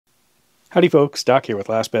Howdy folks, Doc here with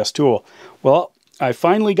Last Best Tool. Well, I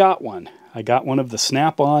finally got one. I got one of the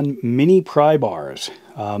Snap-on mini pry bars.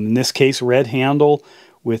 In this case, red handle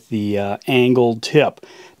with the angled tip.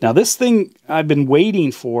 Now this thing I've been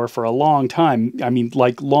waiting for a long time. I mean,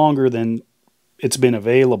 like longer than it's been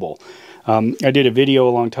available. I did a video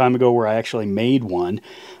a long time ago where I actually made one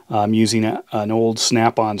using an old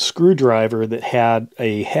Snap-on screwdriver that had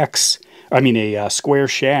a square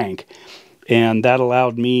shank, and that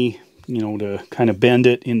allowed me, to kind of bend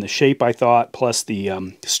it in the shape I thought, plus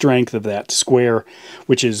the strength of that square,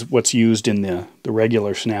 which is what's used in the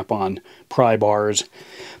regular Snap-on pry bars.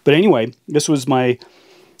 But anyway, this was my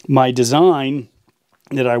design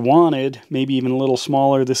that I wanted, maybe even a little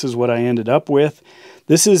smaller. This is what I ended up with.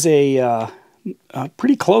 This is a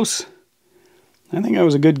pretty close. I think that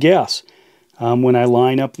was a good guess. When I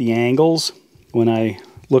line up the angles, when I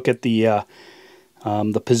look at the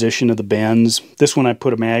position of the bends. This one I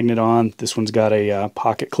put a magnet on. This one's got a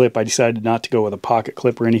pocket clip. I decided not to go with a pocket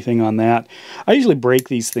clip or anything on that. I usually break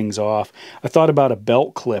these things off. I thought about a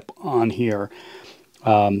belt clip on here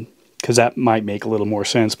because that might make a little more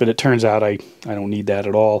sense, but it turns out I don't need that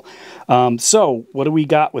at all. So what do we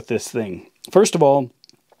got with this thing? First of all,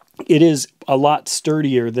 it is a lot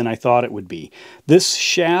sturdier than I thought it would be. This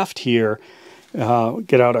shaft here,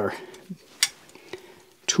 get out our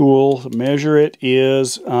tool to measure it,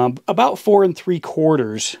 is about 4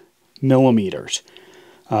 3/4 millimeters.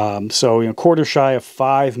 So quarter shy of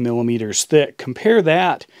 5 millimeters thick. Compare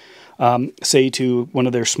that, say, to one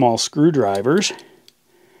of their small screwdrivers.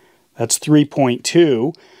 That's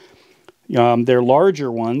 3.2. Their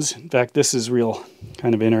larger ones, in fact, this is real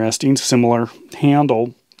kind of interesting, similar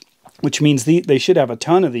handle, which means they should have a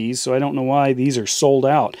ton of these, so I don't know why these are sold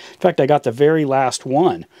out. In fact, I got the very last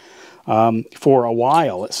one for a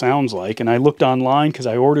while, it sounds like, and I looked online because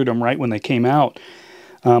I ordered them right when they came out,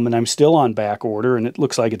 and I'm still on back order, and it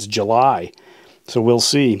looks like it's July, so we'll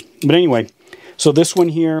see. But anyway, so this one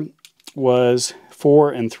here was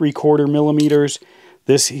 4 3/4 millimeters.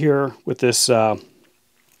 This here with this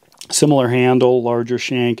similar handle, larger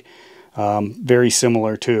shank, very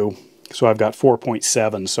similar too. So I've got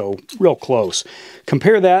 4.7, so real close.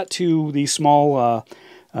 Compare that to these small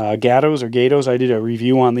Gatos. I did a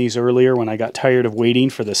review on these earlier when I got tired of waiting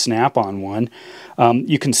for the Snap-on one.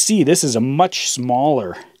 You can see this is a much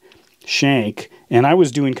smaller shank, and I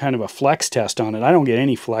was doing kind of a flex test on it. I don't get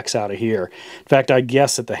any flex out of here. In fact, I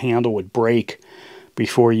guess that the handle would break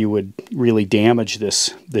before you would really damage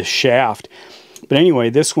this shaft. But anyway,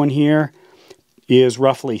 this one here is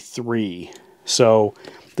roughly 3. So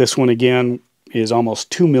this one again is almost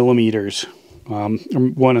 2 millimeters, 1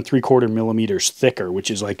 3/4 millimeters thicker, which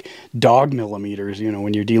is like dog millimeters,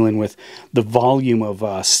 when you're dealing with the volume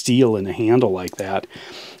of steel in a handle like that.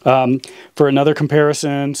 For another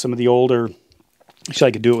comparison, some of the older, actually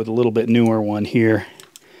I could do it with a little bit newer one here.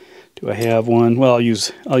 Do I have one? Well, I'll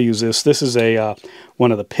use this. This is a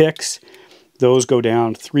one of the picks. Those go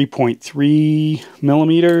down 3.3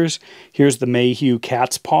 millimeters. Here's the Mayhew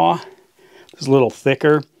Cat's Paw. It's a little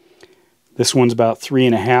thicker. This one's about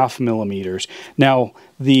 3.5 millimeters. Now,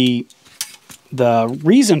 the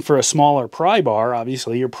reason for a smaller pry bar,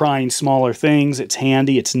 obviously, you're prying smaller things. It's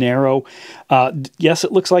handy. It's narrow. Yes,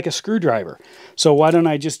 it looks like a screwdriver. So why don't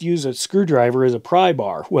I just use a screwdriver as a pry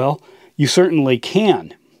bar? Well, you certainly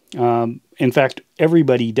can. In fact,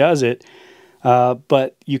 everybody does it.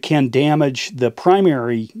 But you can damage the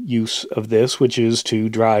primary use of this, which is to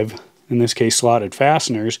drive, in this case, slotted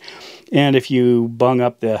fasteners. And if you bung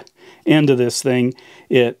up the end of this thing,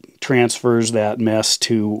 it transfers that mess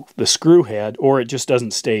to the screw head, or it just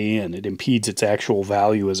doesn't stay in. It impedes its actual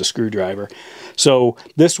value as a screwdriver. So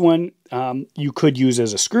this one you could use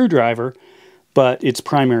as a screwdriver, but its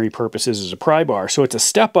primary purpose is as a pry bar. So it's a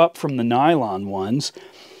step up from the nylon ones.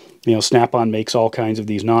 Snap-on makes all kinds of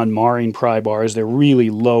these non-marring pry bars. They're really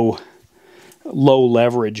low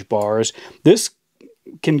leverage bars. This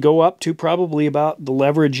can go up to probably about the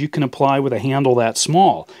leverage you can apply with a handle that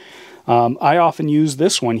small. I often use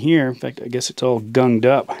this one here. In fact, I guess it's all gunged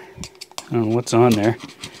up. I don't know what's on there.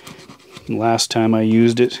 Last time I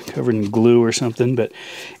used it, covered in glue or something. But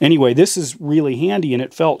anyway, this is really handy, and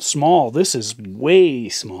it felt small. This is way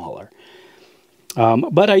smaller.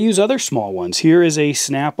 But I use other small ones. Here is a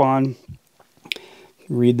Snap-on,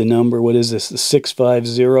 read the number, what is this, the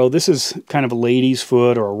 650. This is kind of a lady's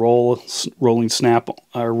foot or a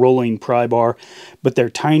rolling pry bar, but they're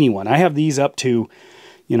tiny one. I have these up to,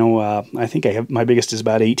 I think my biggest is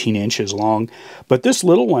about 18 inches long. But this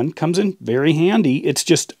little one comes in very handy. It's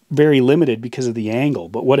just very limited because of the angle.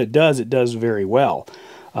 But what it does very well.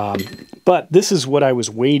 But this is what I was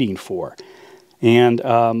waiting for. And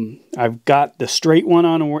I've got the straight one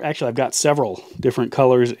on order. Actually, I've got several different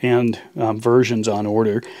colors and versions on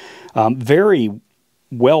order. Very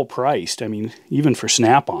well priced. I mean, even for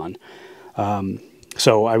Snap-on.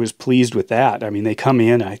 So I was pleased with that. I mean, they come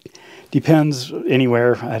in, depends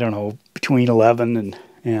anywhere, I don't know, between $11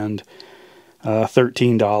 and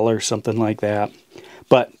 $13, something like that.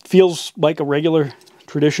 But feels like a regular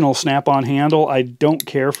traditional Snap-on handle. I don't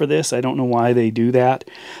care for this. I don't know why they do that.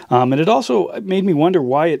 And it also made me wonder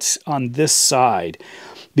why it's on this side.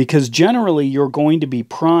 Because generally you're going to be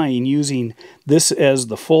prying using this as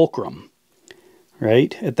the fulcrum,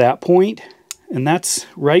 right? At that point. And that's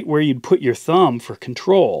right where you'd put your thumb for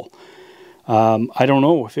control. I don't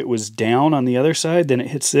know if it was down on the other side, then it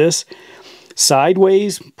hits this.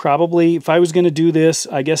 Sideways, probably, if I was going to do this,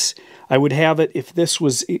 I guess I would have it, if this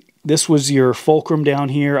was your fulcrum down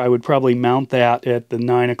here, I would probably mount that at the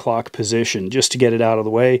 9 o'clock position just to get it out of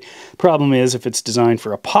the way. Problem is, if it's designed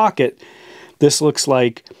for a pocket, this looks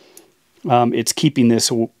like it's keeping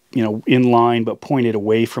this, in line but pointed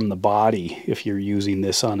away from the body if you're using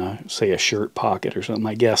this on say a shirt pocket or something,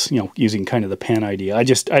 I guess, using kind of the pen idea. I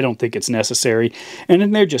don't think it's necessary. And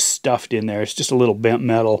then they're just stuffed in there. It's just a little bent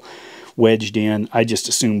metal wedged in. I just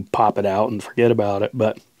assume pop it out and forget about it,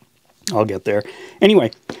 but I'll get there.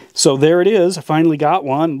 Anyway, so there it is. I finally got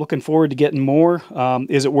one. Looking forward to getting more.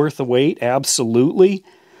 Is it worth the wait? Absolutely.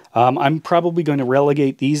 I'm probably going to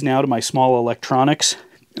relegate these now to my small electronics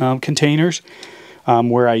containers,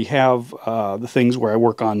 where I have the things where I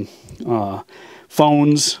work on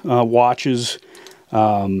phones, watches,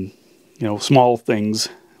 small things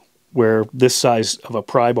where this size of a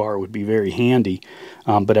pry bar would be very handy,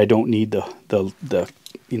 but I don't need the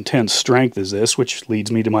intense strength as this, which leads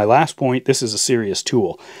me to my last point. This is a serious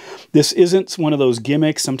tool. This isn't one of those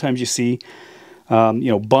gimmicks. Sometimes you see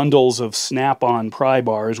bundles of Snap-on pry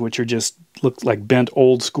bars, which are just look like bent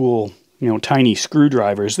old school tiny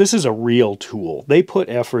screwdrivers. This is a real tool. They put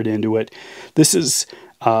effort into it. This is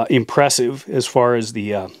impressive as far as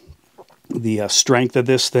the strength of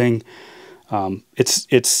this thing.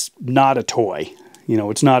 It's not a toy.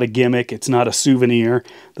 It's not a gimmick. It's not a souvenir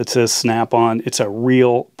that says Snap-on. It's a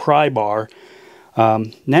real pry bar.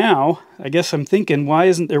 Now, I guess I'm thinking, why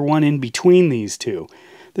isn't there one in between these two?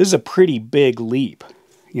 This is a pretty big leap.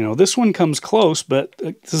 This one comes close, but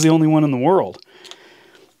this is the only one in the world.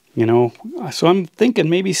 So I'm thinking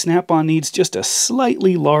maybe Snap-on needs just a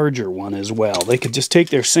slightly larger one as well. They could just take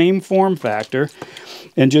their same form factor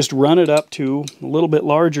and just run it up to a little bit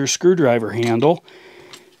larger screwdriver handle,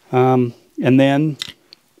 and then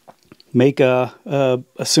make a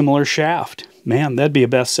similar shaft. Man, that'd be a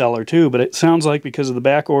bestseller too, but it sounds like because of the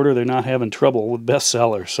back order, they're not having trouble with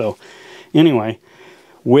bestsellers. So anyway,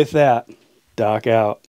 with that, Doc out.